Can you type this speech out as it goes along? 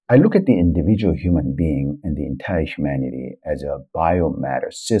I look at the individual human being and the entire humanity as a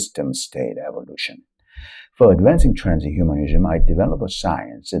biomatter system state evolution. For advancing transhumanism, I develop a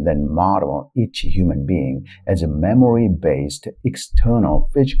science that model each human being as a memory-based external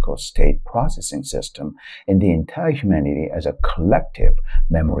physical state processing system and the entire humanity as a collective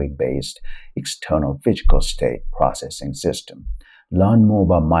memory-based external physical state processing system. Learn more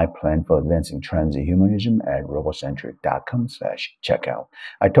about my plan for advancing transhumanism at robocentric.com/checkout.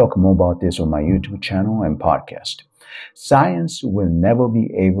 I talk more about this on my YouTube channel and podcast. Science will never be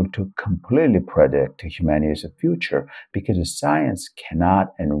able to completely predict humanity's future because science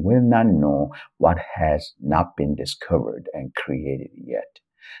cannot and will not know what has not been discovered and created yet.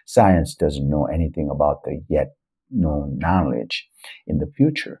 Science doesn't know anything about the yet known knowledge in the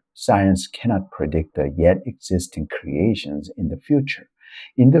future. Science cannot predict the yet existing creations in the future.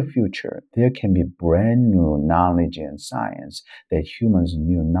 In the future, there can be brand new knowledge in science that humans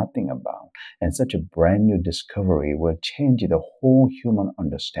knew nothing about, and such a brand new discovery will change the whole human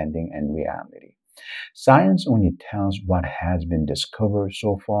understanding and reality. Science only tells what has been discovered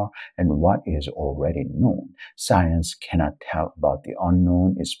so far and what is already known. Science cannot tell about the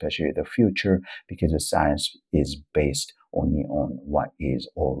unknown, especially the future, because the science is based only on what is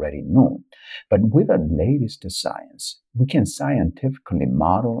already known. But with the latest science, we can scientifically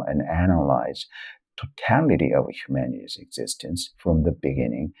model and analyze totality of humanity's existence from the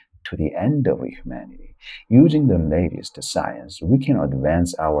beginning to the end of humanity. Using the latest science, we can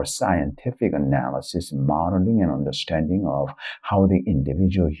advance our scientific analysis, modeling, and understanding of how the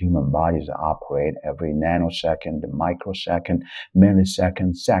individual human bodies operate every nanosecond, microsecond,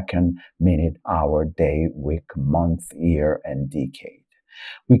 millisecond, second, minute, hour, day, week, month, year, and decade.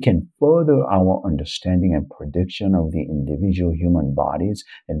 We can further our understanding and prediction of the individual human bodies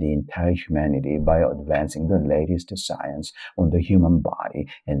and the entire humanity by advancing the latest science on the human body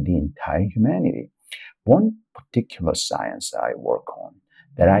and the entire humanity. One particular science I work on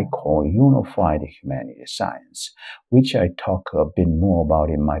that I call unified humanity science, which I talk a bit more about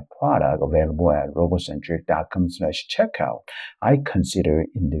in my product available at robocentric.com/checkout. I consider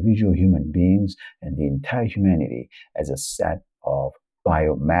individual human beings and the entire humanity as a set of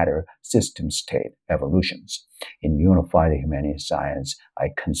biomatter system state evolutions. In unified humanity science, I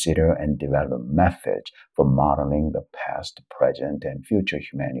consider and develop methods for modeling the past, present, and future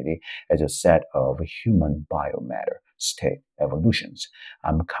humanity as a set of human biomatter state evolutions.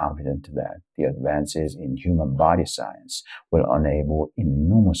 I'm confident that the advances in human body science will enable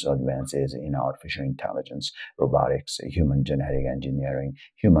enormous advances in artificial intelligence, robotics, human genetic engineering,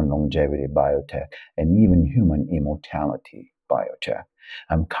 human longevity biotech, and even human immortality biotech.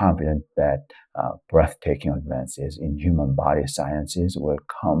 I'm confident that breathtaking advances in human body sciences will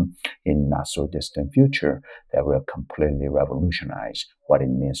come in not so distant future that will completely revolutionize what it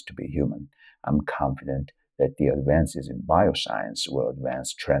means to be human. I'm confident that the advances in bioscience will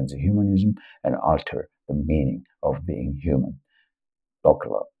advance transhumanism and alter the meaning of being human.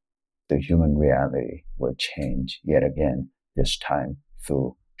 Buckle up. The human reality will change yet again, this time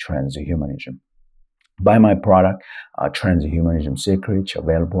through transhumanism. Buy my product, Transhumanism Secrets,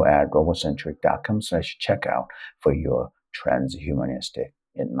 available at robocentric.com/checkout for your transhumanistic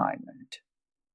enlightenment.